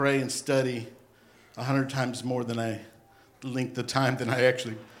pray and study 100 times more than I length of time than I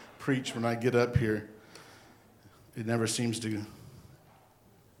actually preach when I get up here. It never seems to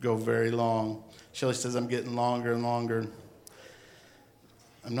go very long. Shelley says I'm getting longer and longer.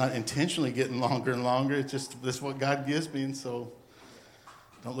 I'm not intentionally getting longer and longer. It's just this is what God gives me, and so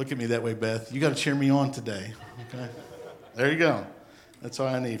don't look at me that way, Beth. You got to cheer me on today. Okay, there you go. That's all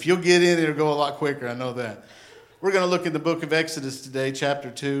I need. If you'll get in, it'll go a lot quicker. I know that. We're going to look in the book of Exodus today, chapter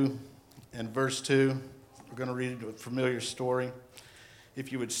 2 and verse 2. We're going to read a familiar story.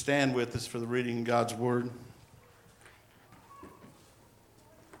 If you would stand with us for the reading of God's Word.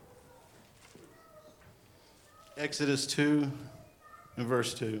 Exodus 2 and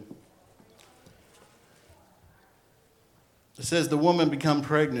verse 2. It says, the woman became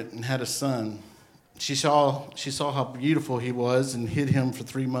pregnant and had a son. She saw how beautiful he was and hid him for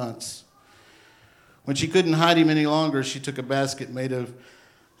 3 months. When she couldn't hide him any longer, she took a basket made of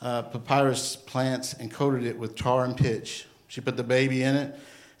papyrus plants and coated it with tar and pitch. She put the baby in it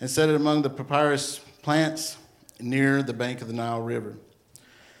and set it among the papyrus plants near the bank of the Nile River.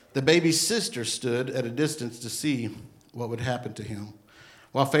 The baby's sister stood at a distance to see what would happen to him.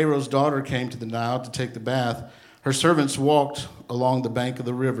 While Pharaoh's daughter came to the Nile to take the bath, her servants walked along the bank of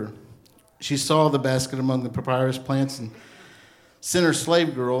the river. She saw the basket among the papyrus plants and sent her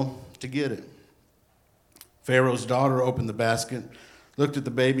slave girl to get it. Pharaoh's daughter opened the basket, looked at the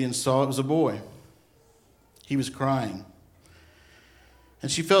baby, and saw it was a boy. He was crying.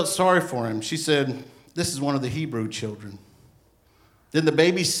 And she felt sorry for him. She said, this is one of the Hebrew children. Then the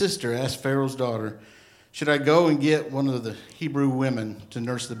baby's sister asked Pharaoh's daughter, should I go and get one of the Hebrew women to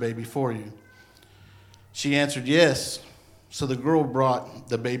nurse the baby for you? She answered, yes. So the girl brought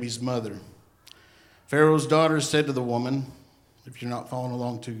the baby's mother. Pharaoh's daughter said to the woman, if you're not following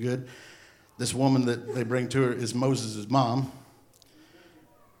along too good, this woman that they bring to her is Moses' mom.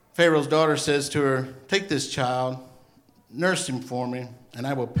 Pharaoh's daughter says to her, take this child, nurse him for me, and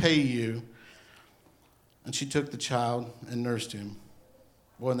I will pay you. And she took the child and nursed him.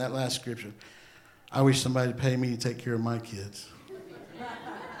 Boy, in that last scripture, I wish somebody would pay me to take care of my kids.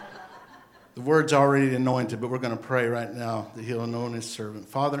 The word's already anointed, but we're going to pray right now that he'll anoint his servant.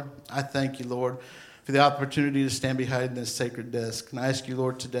 Father, I thank you, Lord, for the opportunity to stand behind this sacred desk. And I ask you,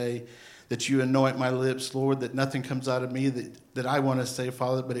 Lord, today that you anoint my lips, Lord, that nothing comes out of me that I want to say,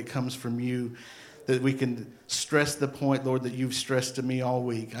 Father, but it comes from you, that we can stress the point, Lord, that you've stressed to me all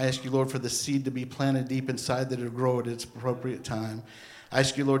week. I ask you, Lord, for the seed to be planted deep inside that it'll grow at its appropriate time. I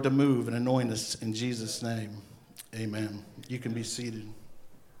ask you, Lord, to move and anoint us in Jesus' name. Amen. You can be seated.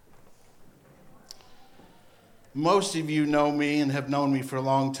 Most of you know me and have known me for a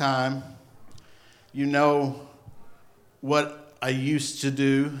long time. You know what I used to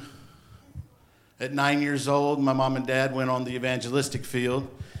do. At 9 years old, my mom and dad went on the evangelistic field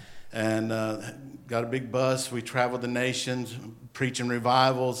and got a big bus. We traveled the nations, preaching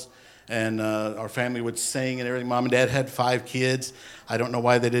revivals, and our family would sing and everything. Mom and dad had 5 kids. I don't know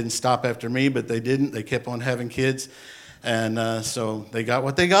why they didn't stop after me, but they didn't. They kept on having kids, and so they got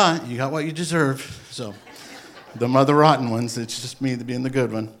what they got. You got what you deserve. So them are the rotten ones. It's just me being the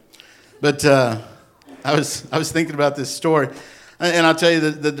good one. But I was thinking about this story, and I'll tell you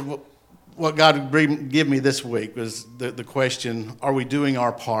that what God gave me this week was the question, are we doing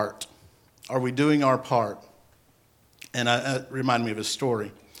our part? Are we doing our part? And it reminded me of a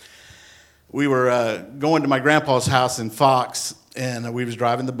story. We were going to my grandpa's house in Fox, and we was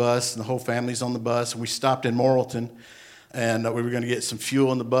driving the bus, and the whole family's on the bus, and we stopped in Morrilton, and we were going to get some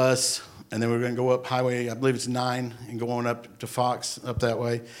fuel in the bus, and then we were going to go up Highway, I believe it's 9, and go on up to Fox, up that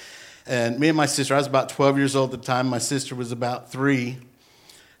way. And me and my sister, I was about 12 years old at the time. My sister was about 3.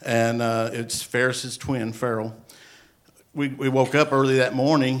 And it's Ferris's twin, Farrell. We woke up early that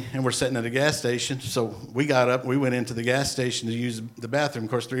morning, and we're sitting at a gas station. So we got up, we went into the gas station to use the bathroom.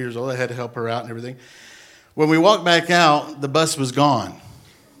 Of course, 3 years old, I had to help her out and everything. When we walked back out, the bus was gone.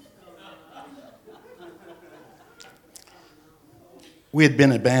 We had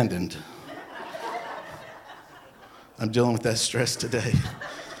been abandoned. I'm dealing with that stress today.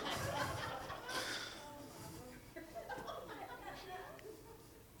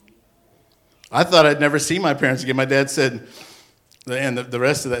 I thought I'd never see my parents again. My dad said, and the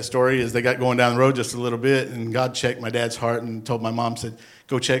rest of that story is they got going down the road just a little bit, and God checked my dad's heart and told my mom, said,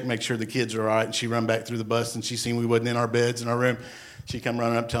 go check, make sure the kids are all right. And she run back through the bus, and she seen we wasn't in our beds in our room. She come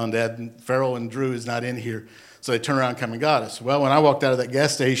running up telling Dad, Farrell and Drew is not in here. So they turned around and come and got us. Well, when I walked out of that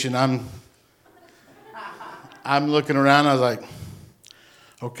gas station, I'm looking around. I was like,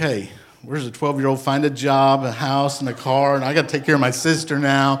 okay, where's a 12-year-old find a job, a house, and a car, and I got to take care of my sister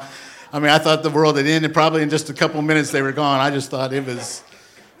now. I mean, I thought the world had ended. Probably in just a couple of minutes they were gone. I just thought it was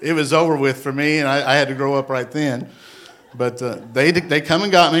it was over with for me, and I had to grow up right then. But they come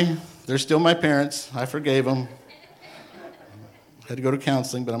and got me. They're still my parents. I forgave them. Had to go to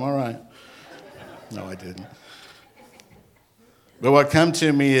counseling, but I'm all right. No, I didn't. But what come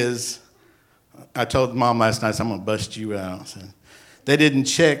to me is, I told Mom last night, I said, I'm going to bust you out. So they didn't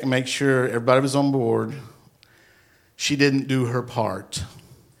check and make sure everybody was on board. She didn't do her part.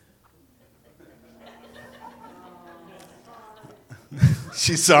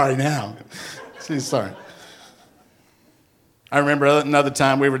 She's sorry now. She's sorry. I remember another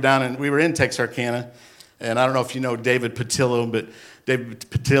time we were in Texarkana, and I don't know if you know David Patillo, but David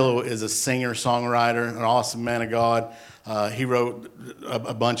Patillo is a singer, songwriter, an awesome man of God. He wrote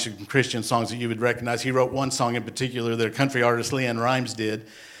a bunch of Christian songs that you would recognize. He wrote one song in particular that a country artist, LeAnn Rimes, did,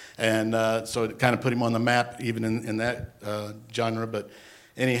 and so it kind of put him on the map even in that genre. But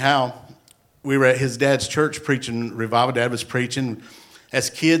anyhow, we were at his dad's church preaching revival. Dad was preaching. As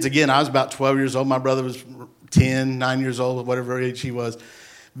kids, again, I was about 12 years old. My brother was 10, 9 years old, whatever age he was.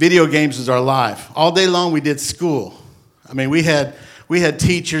 Video games was our life. All day long we did school. I mean, we had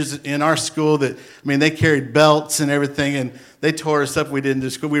teachers in our school that, they carried belts and everything, and they tore us up. We didn't do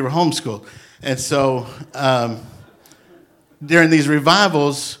school. We were homeschooled. And so during these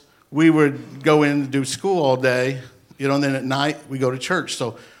revivals, we would go in and do school all day, and then at night we go to church.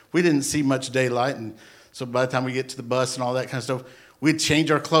 So we didn't see much daylight. And so by the time we get to the bus and all that kind of stuff, we'd change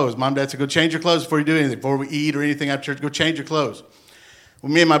our clothes. Mom and Dad said, go change your clothes before you do anything, before we eat or anything after church. Go change your clothes.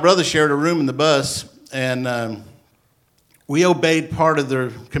 Well, me and my brother shared a room in the bus, and we obeyed part of their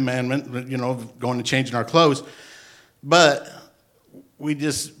commandment, going and changing our clothes. But we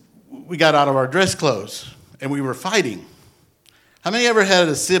got out of our dress clothes, and we were fighting. How many ever had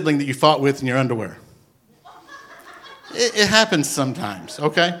a sibling that you fought with in your underwear? It happens sometimes,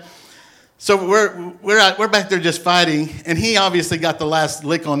 okay? So we're back there just fighting, and he obviously got the last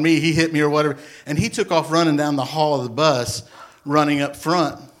lick on me. He hit me or whatever, and he took off running down the hall of the bus, running up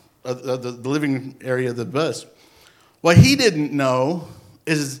front of the living area of the bus. What he didn't know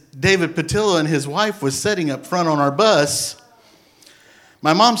is David Patillo and his wife was sitting up front on our bus.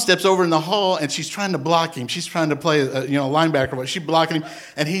 My mom steps over in the hall, and she's trying to block him. She's trying to play linebacker. She's blocking him,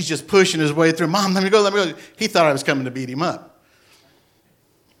 and he's just pushing his way through. Mom, let me go. He thought I was coming to beat him up.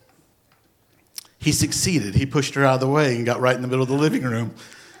 He succeeded. He pushed her out of the way and got right in the middle of the living room,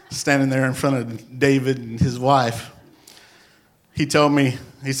 standing there in front of David and his wife. He told me,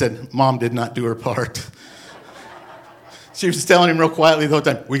 he said, Mom did not do her part. She was telling him real quietly the whole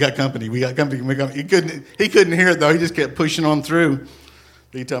time, we got company. He couldn't hear it, though. He just kept pushing on through.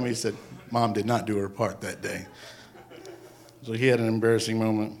 But he told me, he said, Mom did not do her part that day. So he had an embarrassing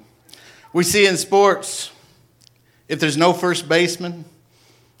moment. We see in sports, if there's no first baseman,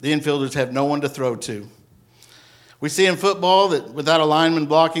 the infielders have no one to throw to. We see in football that without a lineman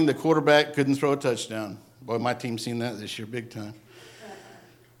blocking, the quarterback couldn't throw a touchdown. Boy, my team's seen that this year big time.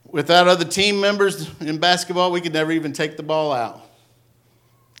 Without other team members in basketball, we could never even take the ball out.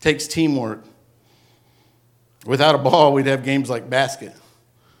 It takes teamwork. Without a ball, we'd have games like basket.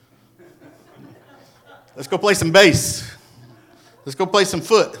 Let's go play some base. Let's go play some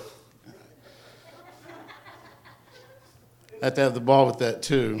foot. Have to have the ball with that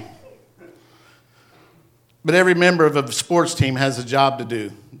too. But every member of a sports team has a job to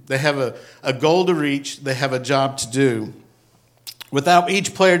do. They have a goal to reach. They have a job to do. Without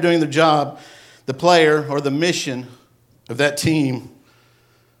each player doing their job, the player or the mission of that team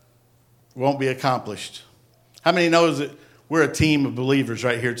won't be accomplished. How many knows that we're a team of believers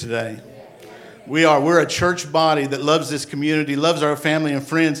right here today? We are. We're a church body that loves this community, loves our family and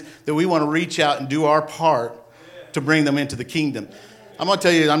friends, that we want to reach out and do our part to bring them into the kingdom. I'm going to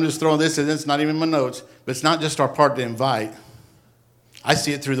tell you, I'm just throwing this in. It's not even in my notes, but it's not just our part to invite. I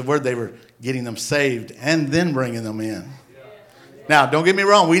see it through the word. They were getting them saved and then bringing them in. Now, don't get me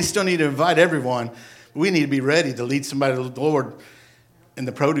wrong. We still need to invite everyone. We need to be ready to lead somebody to the Lord in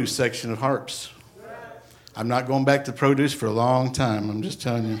the produce section of Harps. I'm not going back to produce for a long time. I'm just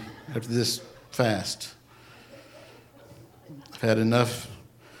telling you, after this fast. I've had enough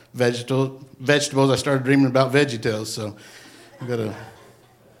vegetables. I started dreaming about VeggieTales, so I've got to...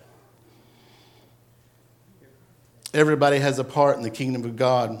 Everybody has a part in the kingdom of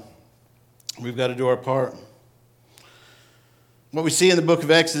God. We've got to do our part. What we see in the book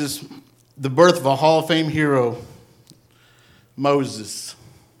of Exodus, the birth of a Hall of Fame hero, Moses.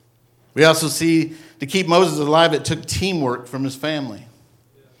 We also see, to keep Moses alive, it took teamwork from his family.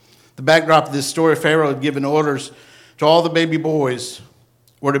 The backdrop of this story, Pharaoh had given orders to all the baby boys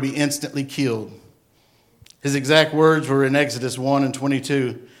were to be instantly killed. His exact words were in Exodus 1 and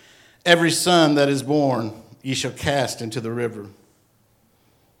 22. Every son that is born, ye shall cast into the river.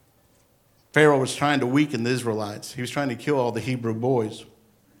 Pharaoh was trying to weaken the Israelites. He was trying to kill all the Hebrew boys.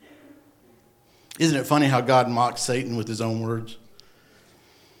 Isn't it funny how God mocked Satan with his own words?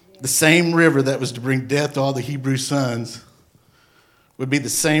 The same river that was to bring death to all the Hebrew sons would be the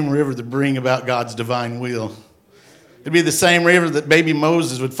same river to bring about God's divine will. It'd be the same river that baby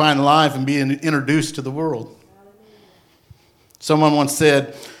Moses would find life and be introduced to the world. Someone once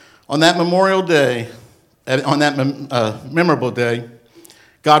said, on that memorial day, on that memorable day,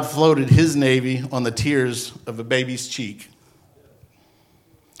 God floated his navy on the tears of a baby's cheek.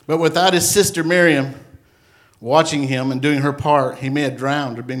 But without his sister Miriam watching him and doing her part, he may have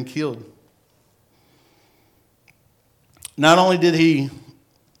drowned or been killed. Not only did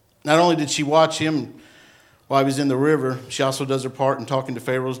she watch him while he was in the river, she also does her part in talking to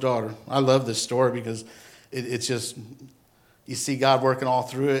Pharaoh's daughter. I love this story because it's just, you see God working all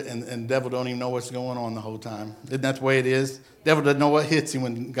through it, and the devil don't even know what's going on the whole time. Isn't that the way it is? The devil doesn't know what hits him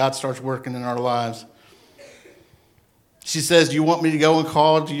when God starts working in our lives. She says, do you want me to go and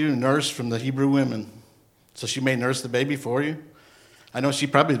call to you a nurse from the Hebrew women? So she may nurse the baby for you? I know she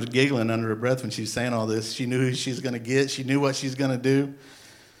probably was giggling under her breath when she was saying all this. She knew who she was going to get. She knew what she was going to do.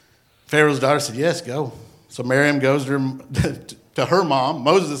 Pharaoh's daughter said, yes, go. So Miriam goes to her mom,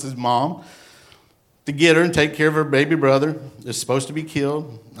 Moses' mom, to get her and take care of her baby brother that's supposed to be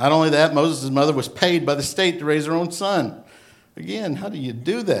killed. Not only that, Moses' mother was paid by the state to raise her own son. Again, how do you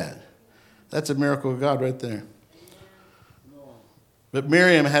do that? That's a miracle of God right there. But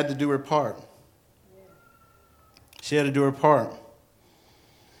Miriam had to do her part. She had to do her part.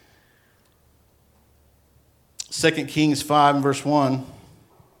 2 Kings 5 and verse 1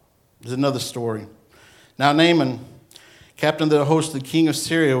 is another story. Now Naaman, captain of the host of the king of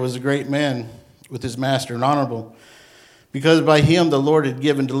Syria, was a great man with his master and honorable, because by him the Lord had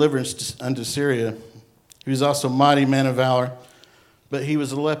given deliverance unto Syria. He was also a mighty man of valor, but he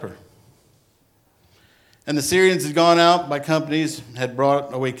was a leper. And the Syrians had gone out by companies, had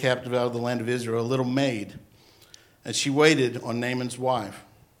brought away captive out of the land of Israel a little maid, and she waited on Naaman's wife.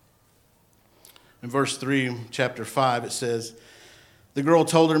 In verse 3, chapter 5, it says, the girl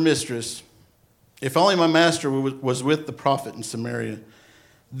told her mistress, if only my master was with the prophet in Samaria,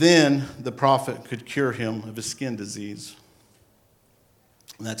 then the prophet could cure him of his skin disease.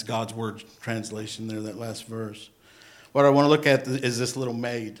 And that's God's word translation there, that last verse. What I want to look at is this little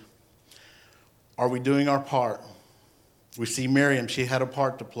maid. Are we doing our part? We see Miriam, she had a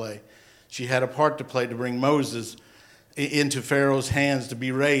part to play. She had a part to play to bring Moses into Pharaoh's hands to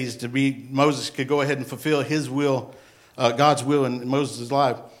be raised, Moses could go ahead and fulfill his will, God's will in Moses'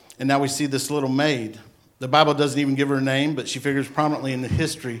 life. And now we see this little maid. The Bible doesn't even give her a name, but she figures prominently in the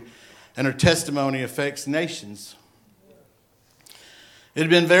history, and her testimony affects nations. It had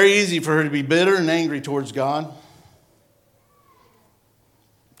been very easy for her to be bitter and angry towards God.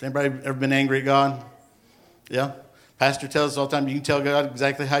 Anybody ever been angry at God? Yeah? Pastor tells us all the time, you can tell God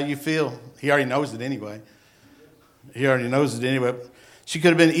exactly how you feel. He already knows it anyway. She could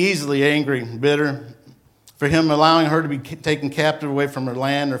have been easily angry and bitter for him allowing her to be taken captive away from her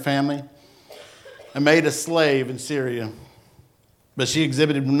land, her family, and made a slave in Syria. But she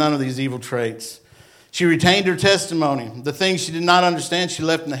exhibited none of these evil traits. She retained her testimony. The things she did not understand, she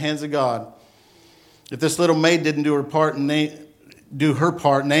left in the hands of God. If this little maid didn't do her part,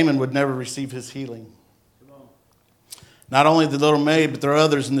 Naaman would never receive his healing. Not only the little maid, but there are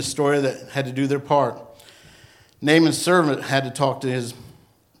others in this story that had to do their part. Naaman's servant had to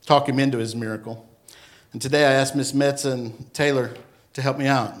talk him into his miracle. And today I asked Miss Metza and Taylor to help me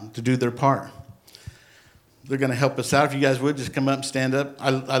out, to do their part. They're going to help us out. If you guys would, just come up and stand up. I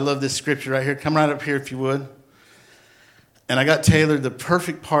love this scripture right here. Come right up here if you would. And I got Taylor the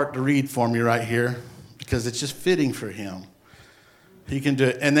perfect part to read for me right here because it's just fitting for him. He can do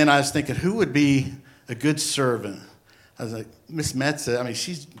it. And then I was thinking, who would be a good servant? I was like, Miss Metza, I mean,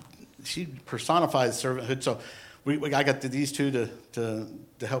 she personifies servanthood. So I got these two to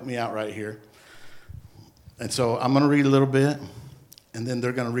help me out right here. And so I'm going to read a little bit, and then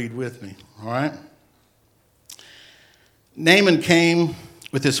they're going to read with me. All right? Naaman came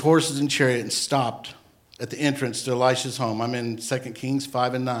with his horses and chariot and stopped at the entrance to Elisha's home. I'm in 2 Kings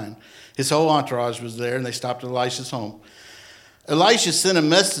 5 and 9. His whole entourage was there, and they stopped at Elisha's home. Elisha sent a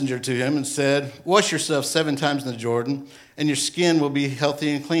messenger to him and said, wash yourself 7 times in the Jordan, and your skin will be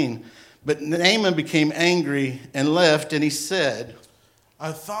healthy and clean. But Naaman became angry and left, and he said,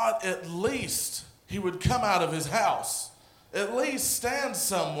 I thought at least he would come out of his house, at least stand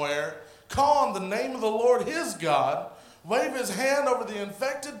somewhere, call on the name of the Lord his God, wave his hand over the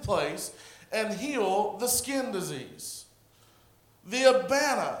infected place, and heal the skin disease. The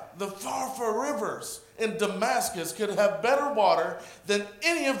Abana, the Pharpar rivers in Damascus could have better water than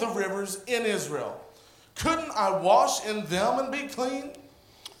any of the rivers in Israel. Couldn't I wash in them and be clean?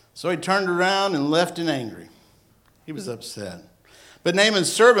 So he turned around and left in anger. He was upset. But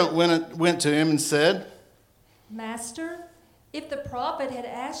Naaman's servant went to him and said, Master, if the prophet had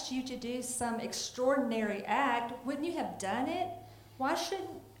asked you to do some extraordinary act, wouldn't you have done it? Why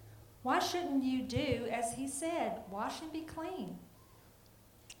shouldn't you do as he said, wash and be clean?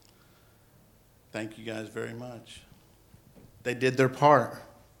 Thank you guys very much. They did their part,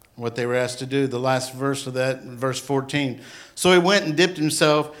 what they were asked to do. The last verse of that, verse 14. So he went and dipped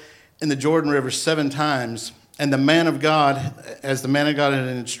himself in the Jordan River 7 times. And the man of God, as the man of God had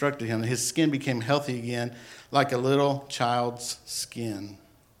instructed him, his skin became healthy again, like a little child's skin.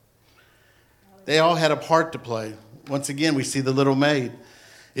 They all had a part to play. Once again, we see the little maid.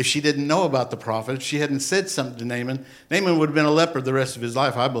 If she didn't know about the prophet, if she hadn't said something to Naaman, Naaman would have been a leper the rest of his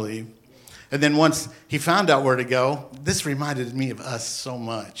life, I believe. And then once he found out where to go, this reminded me of us so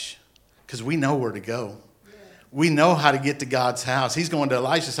much, because we know where to go. We know how to get to God's house. He's going to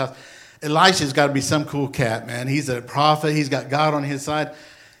Elisha's house. Elisha's got to be some cool cat, man. He's a prophet. He's got God on his side.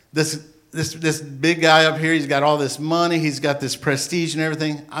 This big guy up here, he's got all this money. He's got this prestige and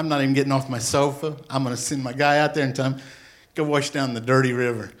everything. I'm not even getting off my sofa. I'm going to send my guy out there and tell him, go wash down the dirty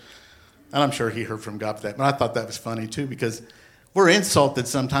river. And I'm sure he heard from God for that. But I thought that was funny, too, because we're insulted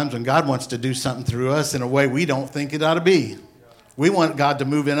sometimes when God wants to do something through us in a way we don't think it ought to be. We want God to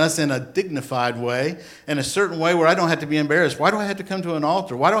move in us in a dignified way, in a certain way where I don't have to be embarrassed. Why do I have to come to an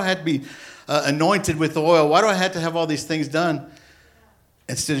altar? Why do I have to be anointed with oil? Why do I have to have all these things done?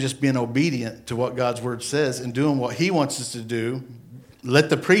 Instead of just being obedient to what God's word says and doing what he wants us to do, let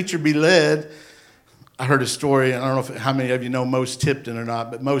the preacher be led. I heard a story, and I don't know how many of you know Mose Tipton or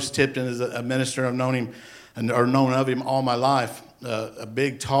not, but Mose Tipton is a minister. I've known him, or known of him all my life. A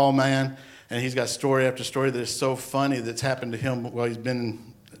big, tall man, and he's got story after story that is so funny that's happened to him while he's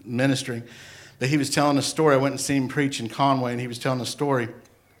been ministering. But he was telling a story. I went and seen him preach in Conway, and he was telling a story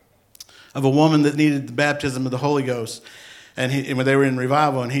of a woman that needed the baptism of the Holy Ghost. And when they were in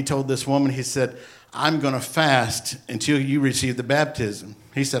revival, and he told this woman, he said, I'm going to fast until you receive the baptism.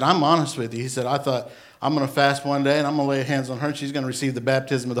 He said, I'm honest with you. He said, I thought, I'm going to fast one day, and I'm going to lay hands on her, and she's going to receive the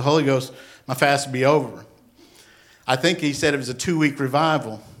baptism of the Holy Ghost. My fast will be over. I think he said it was a 2-week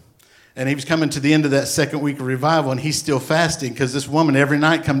revival. And he was coming to the end of that 2nd week of revival, and he's still fasting because this woman every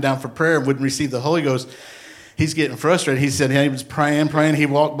night come down for prayer and wouldn't receive the Holy Ghost. He's getting frustrated. He said he was praying. He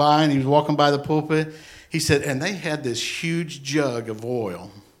walked by, and he was walking by the pulpit. He said, and they had this huge jug of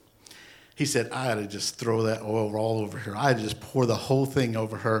oil. He said, I had to just throw that oil all over her. I had to just pour the whole thing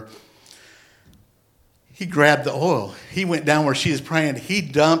over her. He grabbed the oil. He went down where she was praying. He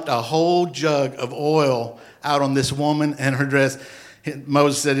dumped a whole jug of oil out on this woman and her dress.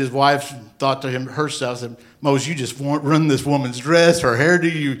 Moses said his wife thought to herself, said, Moses, you just ruined this woman's dress, her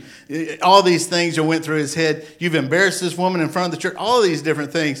hairdo, all these things that went through his head. You've embarrassed this woman in front of the church, all these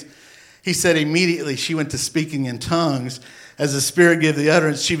different things. He said immediately she went to speaking in tongues. As the Spirit gave the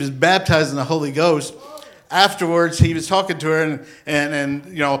utterance, she was baptized in the Holy Ghost. Afterwards, he was talking to her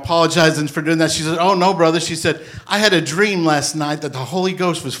and apologizing for doing that. She said, oh, no, brother. She said, I had a dream last night that the Holy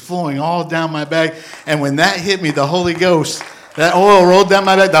Ghost was flowing all down my back. And when that hit me, the Holy Ghost, that oil rolled down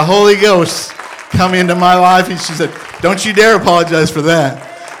my back, the Holy Ghost come into my life. And she said, don't you dare apologize for that.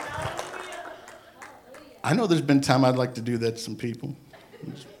 I know there's been time I'd like to do that to some people.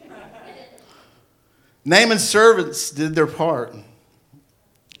 Naaman's servants did their part.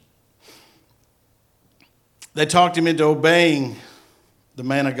 They talked him into obeying the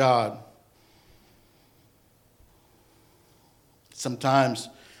man of God. Sometimes,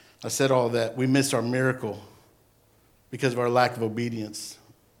 I said all that, we miss our miracle because of our lack of obedience.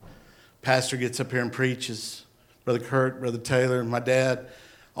 Pastor gets up here and preaches. Brother Kurt, Brother Taylor, my dad,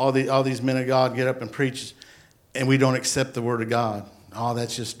 all these men of God get up and preach, and we don't accept the word of God. Oh,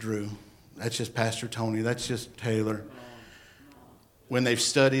 that's just Drew. That's just Pastor Tony. That's just Taylor. When they've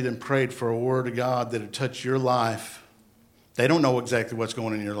studied and prayed for a word of God that will touch your life, they don't know exactly what's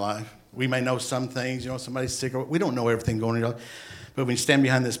going on in your life. We may know some things, somebody's sick. We don't know everything going on in your life. But when you stand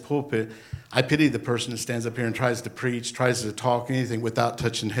behind this pulpit, I pity the person that stands up here and tries to preach, tries to talk anything without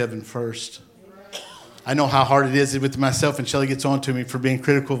touching heaven first. I know how hard it is with myself, and Shelley gets on to me for being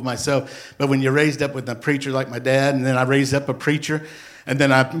critical of myself. But when you're raised up with a preacher like my dad, and then I raised up a preacher, and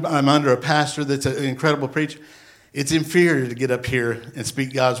then I'm under a pastor that's an incredible preacher, it's inferior to get up here and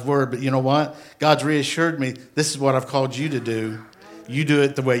speak God's word. But you know what? God's reassured me, this is what I've called you to do. You do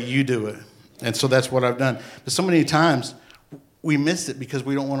it the way you do it. And so that's what I've done. But so many times, we miss it because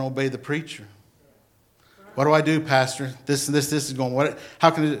we don't want to obey the preacher. What do I do, Pastor? This and this is going. What? How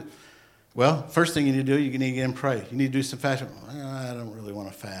can it? Well, first thing you need to do, you need to get in and pray. You need to do some fasting. I don't really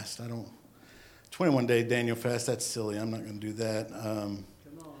want to fast. 21-day Daniel fast, that's silly. I'm not going to do that. Come on.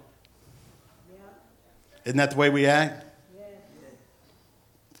 Yeah. Isn't that the way we act?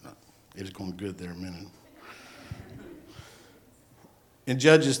 Yeah. It was going good there a minute. In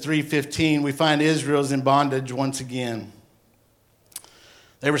Judges 3:15, we find Israel's in bondage once again.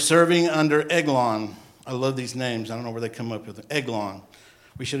 They were serving under Eglon. I love these names. I don't know where they come up with it. Eglon.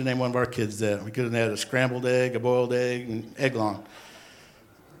 We should have named one of our kids that. We could have had a scrambled egg, a boiled egg, and Eglon.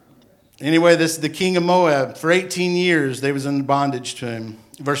 Anyway, this is the king of Moab. For 18 years, they was in bondage to him.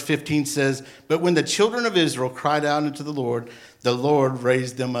 Verse 15 says, but when the children of Israel cried out unto the Lord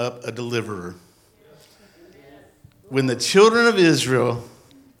raised them up a deliverer. When the children of Israel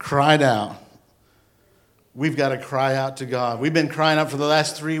cried out, we've got to cry out to God. We've been crying out for the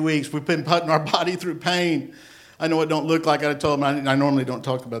last 3 weeks. We've been putting our body through pain. I know it don't look like I told them. I normally don't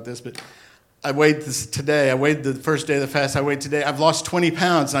talk about this, but I weighed this today. I weighed the first day of the fast. I weighed today. I've lost 20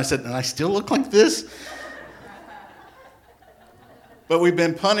 pounds. And I said, and I still look like this? But we've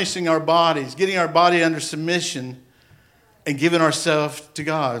been punishing our bodies, getting our body under submission and giving ourselves to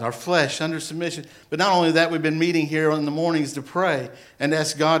God, our flesh under submission. But not only that, we've been meeting here in the mornings to pray and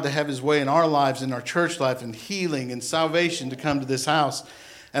ask God to have his way in our lives, in our church life, and healing and salvation to come to this house.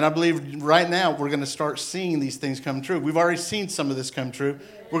 And I believe right now we're going to start seeing these things come true. We've already seen some of this come true.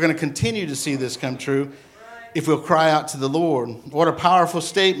 We're going to continue to see this come true if we'll cry out to the Lord. What a powerful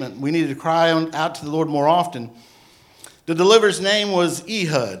statement. We need to cry out to the Lord more often. The deliverer's name was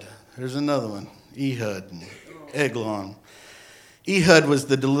Ehud. There's another one. Ehud. Eglon. Ehud was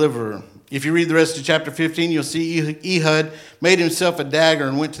the deliverer. If you read the rest of chapter 15, you'll see Ehud made himself a dagger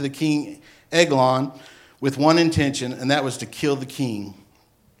and went to the king Eglon with one intention, and that was to kill the king.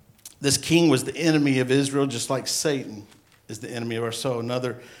 This king was the enemy of Israel, just like Satan is the enemy of our soul.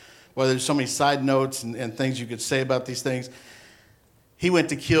 Well, there's so many side notes and things you could say about these things. He went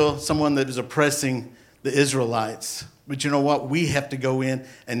to kill someone that was oppressing the Israelites. But you know what? We have to go in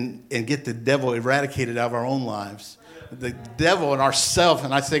and get the devil eradicated out of our own lives. The devil and ourselves,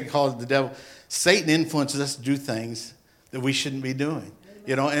 and I say call it the devil, Satan influences us to do things that we shouldn't be doing.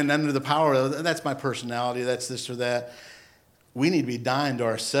 And under the power of, that's my personality, that's this or that. We need to be dying to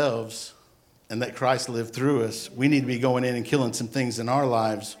ourselves and let Christ live through us. We need to be going in and killing some things in our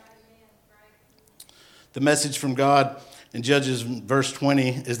lives. The message from God in Judges verse 20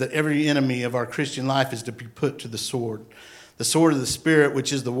 is that every enemy of our Christian life is to be put to the sword. The sword of the Spirit,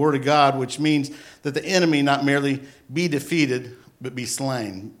 which is the Word of God, which means that the enemy not merely be defeated, but be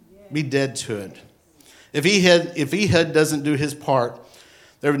slain, be dead to it. If Ehud doesn't do his part,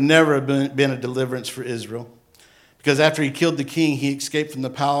 there would never have been a deliverance for Israel. Because after he killed the king, he escaped from the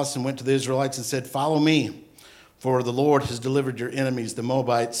palace and went to the Israelites and said, follow me, for the Lord has delivered your enemies, the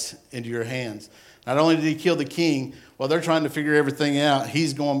Moabites, into your hands. Not only did he kill the king, while they're trying to figure everything out,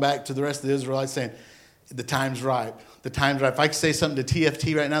 he's going back to the rest of the Israelites saying, the time's ripe. The time's ripe. If I could say something to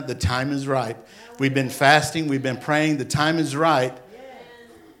TFT right now, the time is ripe. We've been fasting. We've been praying. The time is right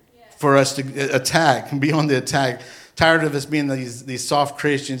for us to attack and be on the attack. Tired of us being these soft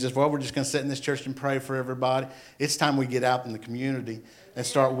Christians, we're just going to sit in this church and pray for everybody. It's time we get out in the community and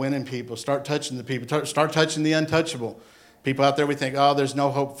start winning people, start touching the people, start touching the untouchable. People out there, we think, there's no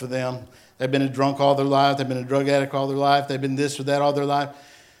hope for them. They've been a drunk all their life. They've been a drug addict all their life. They've been this or that all their life.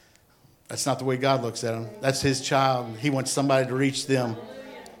 That's not the way God looks at them. That's his child. He wants somebody to reach them.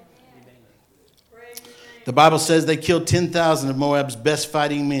 The Bible says they killed 10,000 of Moab's best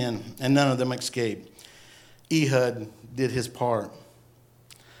fighting men, and none of them escaped. Ehud did his part.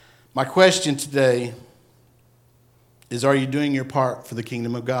 My question today is, are you doing your part for the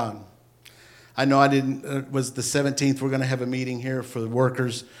kingdom of God? I know it was the 17th. We're going to have a meeting here for the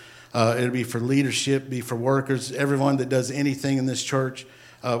workers. It'll be for leadership, be for workers, everyone that does anything in this church.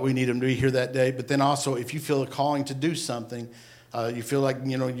 We need them to be here that day. But then also, if you feel a calling to do something, you feel like,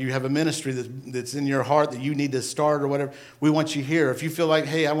 you have a ministry that's in your heart that you need to start or whatever, we want you here. If you feel like,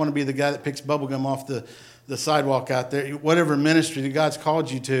 hey, I want to be the guy that picks bubblegum off the sidewalk out there, whatever ministry that God's called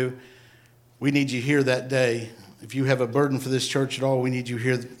you to, we need you here that day. If you have a burden for this church at all, we need you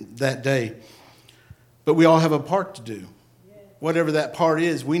here that day. But we all have a part to do. Whatever that part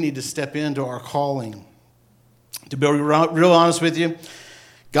is, we need to step into our calling. To be real honest with you,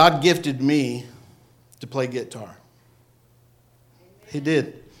 God gifted me to play guitar. He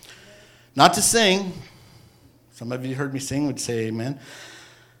did. Not to sing. Some of you heard me sing would say amen.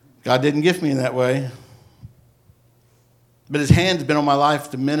 God didn't gift me in that way. But his hand's been on my life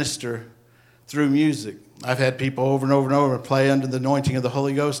to minister through music. I've had people over and over and over play under the anointing of the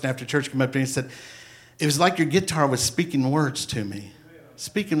Holy Ghost. And after church come up to me and said, It was like your guitar was speaking words to me.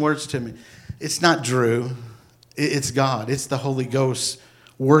 Speaking words to me. It's not Drew. It's God. It's the Holy Ghost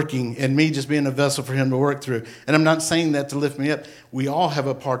working and me just being a vessel for him to work through. And I'm not saying that to lift me up. We all have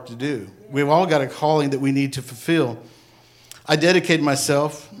a part to do. We've all got a calling that we need to fulfill. I dedicated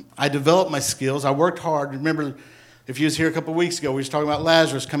myself. I developed my skills. I worked hard. Remember, if you was here a couple of weeks ago, we was talking about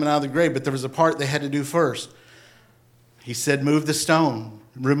Lazarus coming out of the grave, but there was a part they had to do first. He said, move the stone.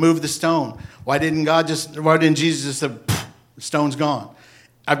 Remove the stone. Why didn't Jesus just say, the stone's gone?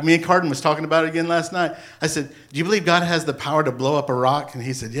 Me and Carden was talking about it again last night. I said, do you believe God has the power to blow up a rock? And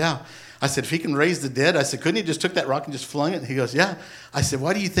he said, yeah. I said, if he can raise the dead, I said, couldn't he just took that rock and just flung it? And he goes, yeah. I said,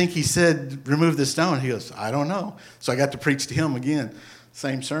 why do you think he said, remove the stone? He goes, I don't know. So I got to preach to him again.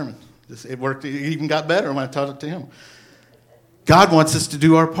 Same sermon. It worked. It even got better when I taught it to him. God wants us to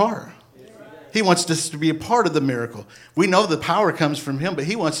do our part. He wants us to be a part of the miracle. We know the power comes from him, but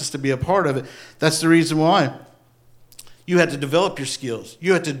he wants us to be a part of it. That's the reason why. You have to develop your skills.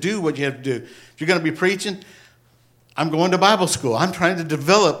 You have to do what you have to do. If you're going to be preaching, I'm going to Bible school. I'm trying to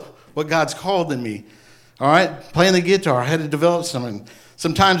develop what God's called in me. All right? Playing the guitar, I had to develop something.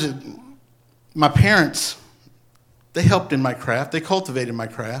 Sometimes my parents, they helped in my craft. They cultivated my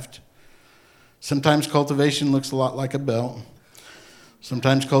craft. Sometimes cultivation looks a lot like a belt.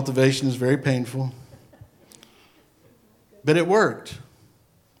 Sometimes cultivation is very painful. But it worked.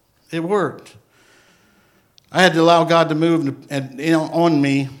 It worked. I had to allow God to move on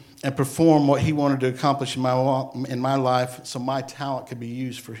me and perform what he wanted to accomplish in my life so my talent could be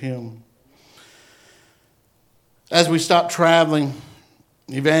used for him. As we stop traveling,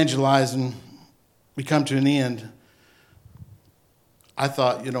 evangelizing, we come to an end. I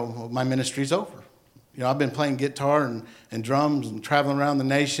thought, my ministry's over. I've been playing guitar and drums and traveling around the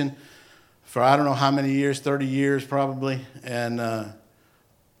nation for I don't know how many years, 30 years probably. And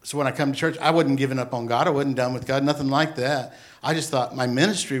so when I come to church, I wasn't giving up on God. I wasn't done with God, nothing like that. I just thought my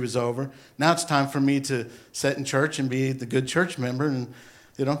ministry was over. Now it's time for me to sit in church and be the good church member and,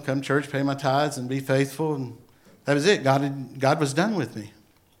 come to church, pay my tithes and be faithful. And that was it. God was done with me.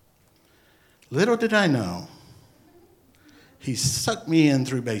 Little did I know, he sucked me in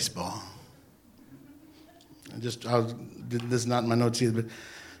through baseball. This is not in my notes either, but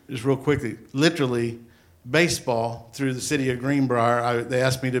just real quickly, literally, baseball through the city of Greenbrier. They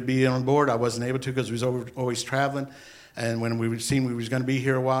asked me to be on board. I wasn't able to because we was always traveling. And when we were seen we was going to be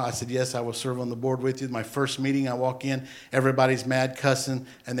here a while, I said, yes, I will serve on the board with you. My first meeting, I walk in, everybody's mad, cussing,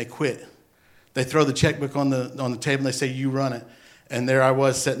 and they quit. They throw the checkbook on the table, and they say, you run it. And there I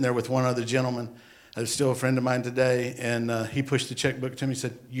was sitting there with one other gentleman, who's still a friend of mine today, and he pushed the checkbook to me and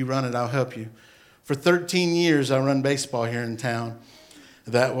said, you run it, I'll help you. For 13 years, I run baseball here in town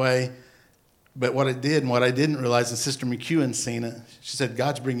that way. But what I did and what I didn't realize, and Sister McEwen seen it, she said,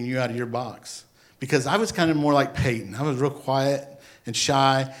 God's bringing you out of your box. Because I was kind of more like Peyton. I was real quiet and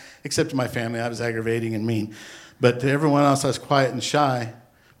shy, except to my family. I was aggravating and mean. But to everyone else, I was quiet and shy.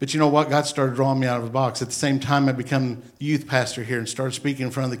 But you know what? God started drawing me out of the box. At the same time, I became youth pastor here and started speaking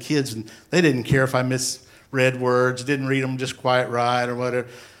in front of the kids. And they didn't care if I misread words, didn't read them just quite right or whatever.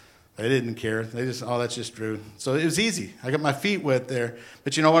 They didn't care. They just, that's just Drew. So it was easy. I got my feet wet there.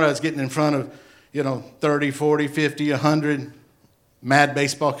 But you know what? I was getting in front of, 30, 40, 50, 100 mad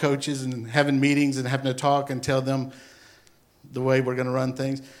baseball coaches and having meetings and having to talk and tell them the way we're going to run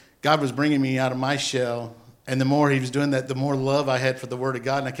things. God was bringing me out of my shell. And the more he was doing that, the more love I had for the Word of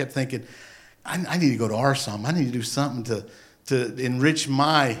God. And I kept thinking, I need to go to RSOM. I need to do something to enrich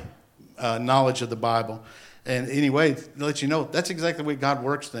my knowledge of the Bible. And anyway, to let you know, that's exactly the way God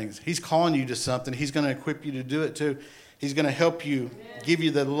works things. He's calling you to something. He's going to equip you to do it too. He's going to help you, give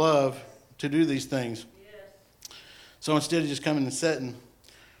you the love to do these things. So instead of just coming and sitting,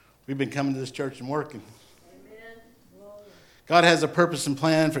 we've been coming to this church and working. God has a purpose and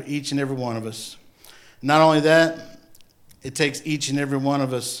plan for each and every one of us. Not only that, it takes each and every one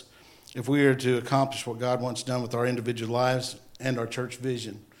of us, if we are to accomplish what God wants done with our individual lives and our church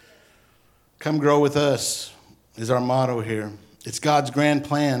vision. Come grow with us is our motto here. It's God's grand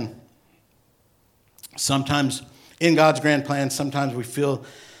plan. Sometimes, in God's grand plan, sometimes we feel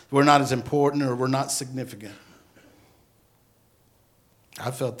we're not as important or we're not significant.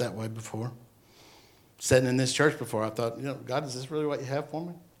 I've felt that way before. Sitting in this church before, I thought, God, is this really what you have for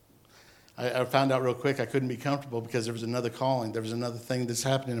me? I found out real quick I couldn't be comfortable because there was another calling. There was another thing that's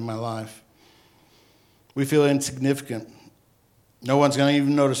happening in my life. We feel insignificant. No one's going to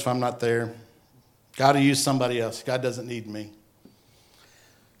even notice if I'm not there. God will use somebody else. God doesn't need me.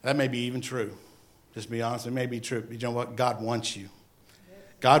 That may be even true. Just be honest, it may be true. But you know what? God wants you.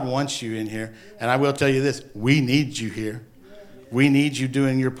 God wants you in here. And I will tell you this, we need you here. We need you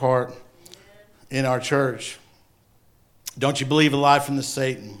doing your part in our church. Don't you believe a lie from the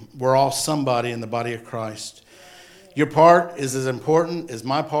Satan? We're all somebody in the body of Christ. Your part is as important as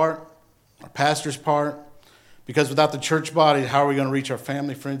my part, our pastor's part, because without the church body, how are we going to reach our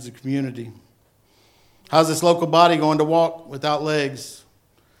family, friends, and community? How's this local body going to walk without legs?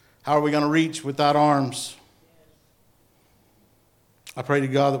 How are we going to reach without arms? I pray to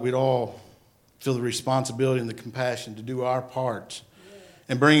God that we'd all feel the responsibility and the compassion to do our part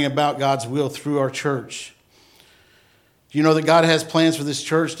in bringing about God's will through our church. Do you know that God has plans for this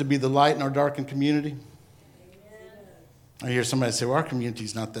church to be the light in our darkened community? I hear somebody say, well, our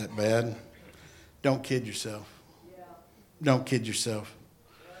community's not that bad. Don't kid yourself. Don't kid yourself.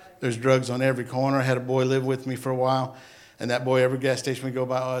 There's drugs on every corner. I had a boy live with me for a while, and that boy, every gas station we go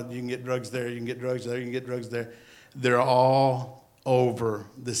by, oh, you can get drugs there, you can get drugs there, you can get drugs there. They're all over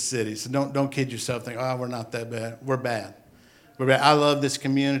the city. So don't kid yourself. Think, oh, we're not that bad. We're bad. We're bad. I love this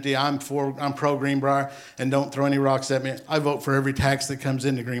community. I'm pro Greenbrier, and don't throw any rocks at me. I vote for every tax that comes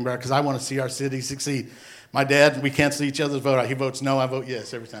into Greenbrier because I want to see our city succeed. My dad, we cancel each other's vote out. He votes no, I vote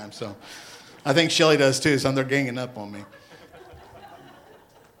yes every time. So I think Shelley does too, so they're ganging up on me.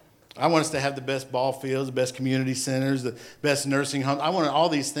 I want us to have the best ball fields, the best community centers, the best nursing homes. I want all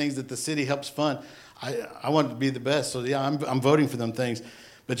these things that the city helps fund. I want it to be the best. So, yeah, I'm voting for them things.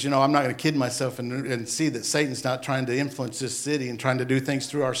 But, you know, I'm not going to kid myself and see that Satan's not trying to influence this city and trying to do things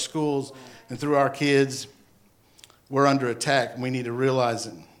through our schools and through our kids. We're under attack, and we need to realize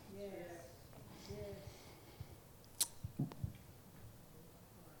it.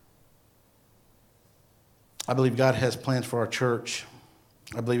 I believe God has plans for our church.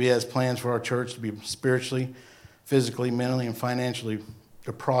 I believe he has plans for our church to be spiritually, physically, mentally, and financially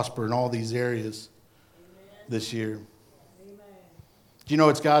to prosper in all these areas this year. Amen. Do you know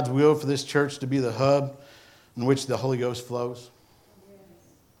it's God's will for this church to be the hub in which the Holy Ghost flows? Yes.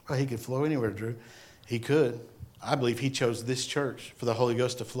 Well, he could flow anywhere, Drew. He could. I believe he chose this church for the Holy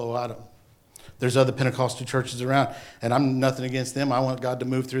Ghost to flow out of. There's other Pentecostal churches around, and I'm nothing against them. I want God to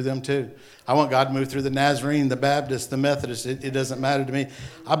move through them too. I want God to move through the Nazarene, the Baptist, the Methodist. It doesn't matter to me.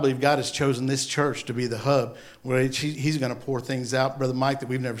 I believe God has chosen this church to be the hub where he's going to pour things out, Brother Mike, that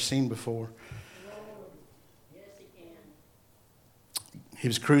we've never seen before. Yes, he can. He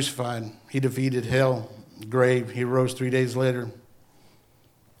was crucified. He defeated hell, the grave. He rose 3 days later.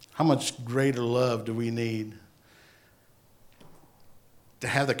 How much greater love do we need to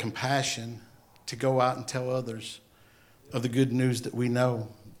have the compassion to go out and tell others of the good news that we know,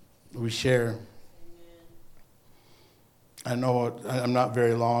 that we share? I know I'm not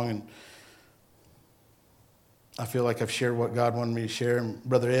very long, and I feel like I've shared what God wanted me to share. And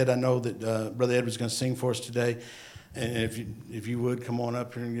Brother Ed, I know that Brother Ed was going to sing for us today. And if you would, come on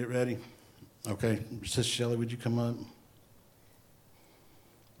up here and get ready. Okay, Sister Shelley, would you come up?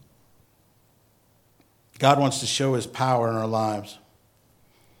 God wants to show his power in our lives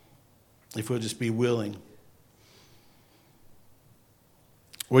if we'll just be willing.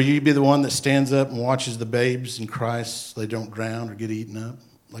 Will you be the one that stands up and watches the babes in Christ so they don't drown or get eaten up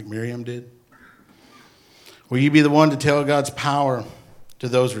like Miriam did? Will you be the one to tell God's power to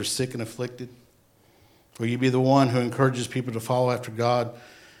those who are sick and afflicted? Will you be the one who encourages people to follow after God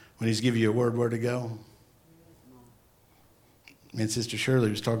when he's given you a word where to go? Me and Sister Shirley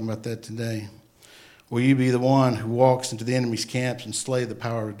was talking about that today. Will you be the one who walks into the enemy's camps and slay the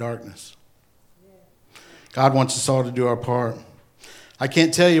power of darkness? God wants us all to do our part. I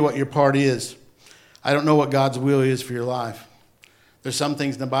can't tell you what your part is. I don't know what God's will is for your life. There's some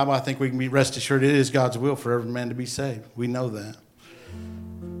things in the Bible I think we can be rest assured it is God's will for every man to be saved. We know that.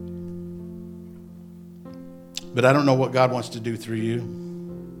 But I don't know what God wants to do through you.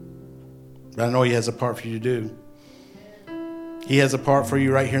 But I know he has a part for you to do. He has a part for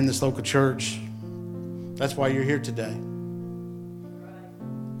you right here in this local church. That's why you're here today.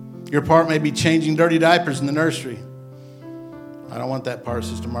 Your part may be changing dirty diapers in the nursery. I don't want that part,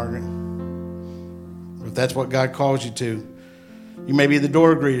 Sister Margaret. If that's what God calls you to. You may be the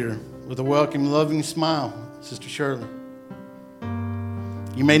door greeter with a welcoming, loving smile, Sister Shirley.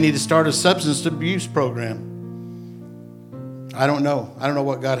 You may need to start a substance abuse program. I don't know. I don't know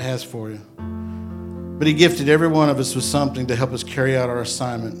what God has for you. But he gifted every one of us with something to help us carry out our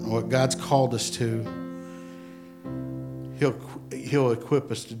assignment and what God's called us to. He'll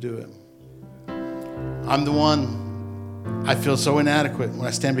equip us to do it. I'm the one, I feel so inadequate when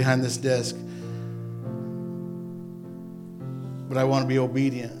I stand behind this desk. But I want to be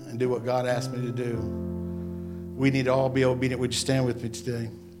obedient and do what God asked me to do. We need to all be obedient. Would you stand with me today?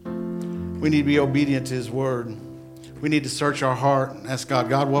 We need to be obedient to his word. We need to search our heart and ask God,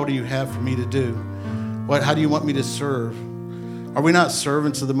 God, what do you have for me to do? How do you want me to serve? Are we not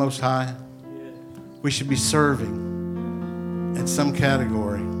servants of the Most High? we should be serving in some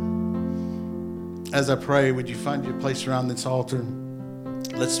category. As I pray, would you find your place around this altar?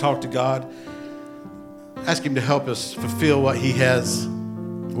 Let's talk to God. Ask him to help us fulfill what he has,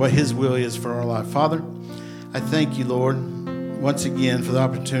 what his will is for our life. Father, I thank you, Lord, once again for the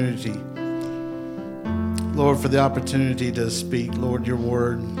opportunity. Lord, for the opportunity to speak, Lord, your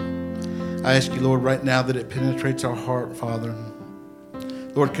word. I ask you, Lord, right now that it penetrates our heart, Father.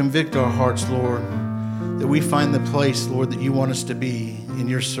 Lord, convict our hearts, Lord, that we find the place, Lord, that you want us to be in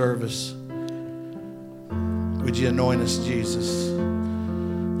your service. Would you anoint us, Jesus?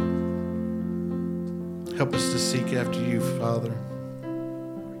 Help us to seek after you, Father.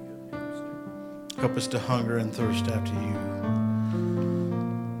 Help us to hunger and thirst after you.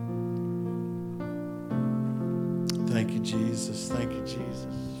 Thank you, Jesus. Thank you,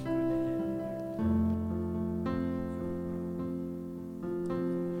 Jesus.